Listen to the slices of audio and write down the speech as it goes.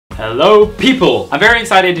Hello people! I'm very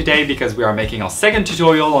excited today because we are making our second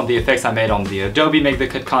tutorial on the effects I made on the Adobe Make the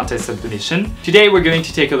Cut contest submission. Today we're going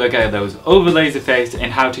to take a look at those overlays effects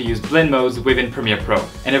and how to use blend modes within Premiere Pro.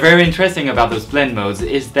 And very interesting about those blend modes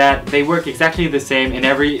is that they work exactly the same in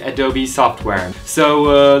every Adobe software.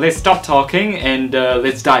 So let's stop talking and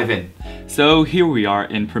let's dive in. So here we are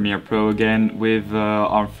in Premiere Pro again with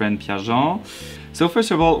our friend Pierre-Jean. So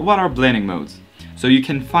first of all, what are blending modes? So you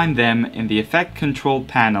can find them in the Effect Control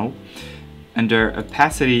panel under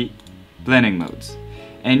Opacity Blending Modes.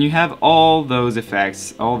 And you have all those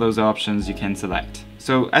effects, all those options you can select.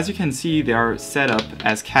 So as you can see, they are set up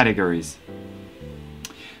as categories.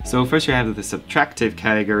 So first you have the subtractive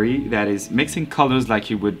category, that is mixing colors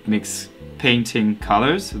like you would mix painting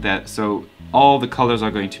colors. So all the colors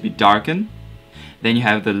are going to be darkened. Then you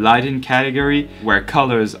have the lighten category, where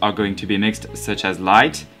colors are going to be mixed, such as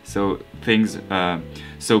light. So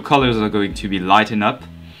colors are going to be lightened up.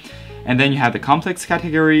 And then you have the complex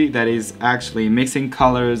category, that is actually mixing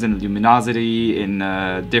colors and luminosity in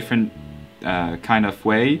a different kind of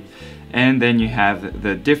way. And then you have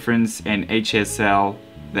the difference in HSL,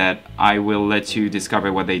 that I will let you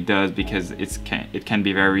discover what they do, because it can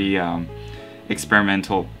be very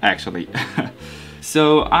experimental actually.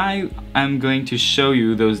 So I am going to show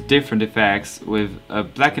you those different effects with a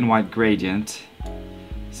black and white gradient,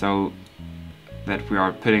 so that we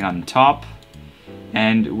are putting on top,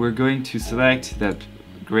 and we're going to select that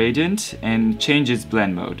gradient and change its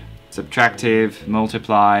blend mode. Subtractive,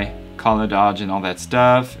 multiply, color dodge and all that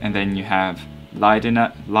stuff, and then you have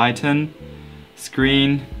lighten,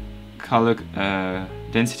 screen, color,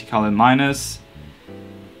 density color minus,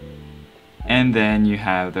 and then you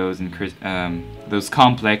have those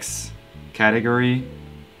complex category,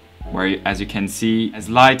 where as you can see, as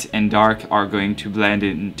light and dark are going to blend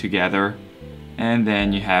in together. And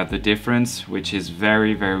then you have the difference, which is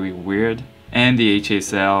very weird, and the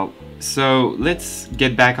HSL. So let's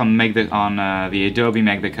get back on the Adobe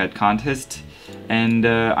Make the Cut contest, and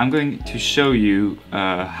I'm going to show you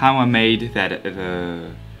how I made that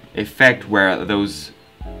effect where those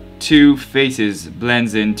two faces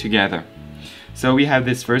blends in together. So we have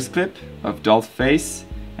this first clip of Dolph's face,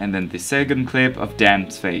 and then the second clip of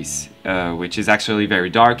Dan's face, which is actually very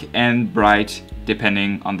dark and bright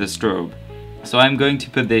depending on the strobe. So I'm going to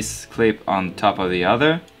put this clip on top of the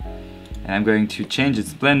other, and I'm going to change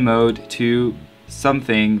its blend mode to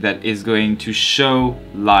something that is going to show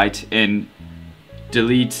light and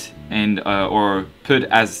delete and or put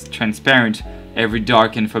as transparent every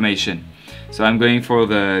dark information. So I'm going for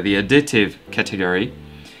the additive category.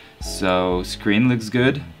 So screen looks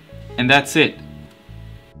good, and that's it.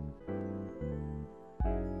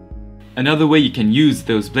 Another way you can use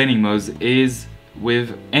those blending modes is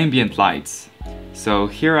with ambient lights. So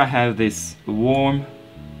here I have this warm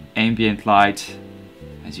ambient light.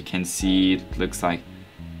 As you can see, it looks like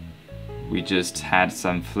we just had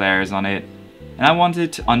some flares on it, and I want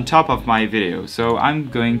it on top of my video. So I'm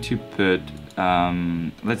going to put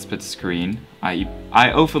let's put screen. I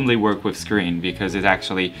oftenly work with screen because it's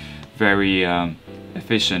actually very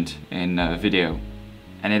efficient in video,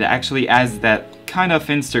 and it actually has that kind of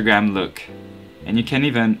Instagram look, and you can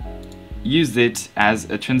even use it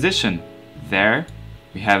as a transition. There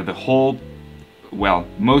we have the whole, well,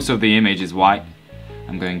 most of the image is white.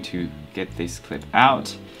 I'm going to get this clip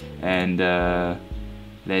out, and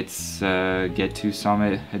let's get to some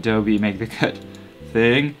Adobe Make the Cut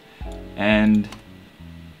thing, and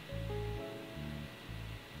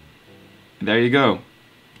there you go.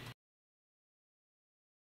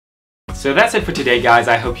 So that's it for today, guys.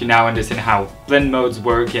 I hope you now understand how blend modes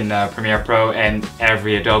work in Premiere Pro and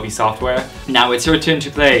every Adobe software. Now it's your turn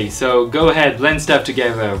to play, so go ahead, blend stuff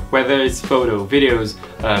together, whether it's photo, videos,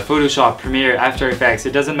 Photoshop, Premiere, After Effects,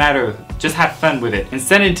 it doesn't matter. Just have fun with it. And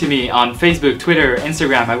send it to me on Facebook, Twitter,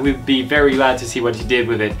 Instagram. I would be very glad to see what you did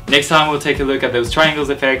with it. Next time we'll take a look at those triangles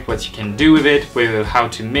effect, what you can do with it, with how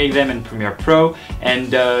to make them in Premiere Pro.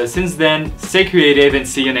 And since then, stay creative and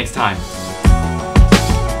see you next time.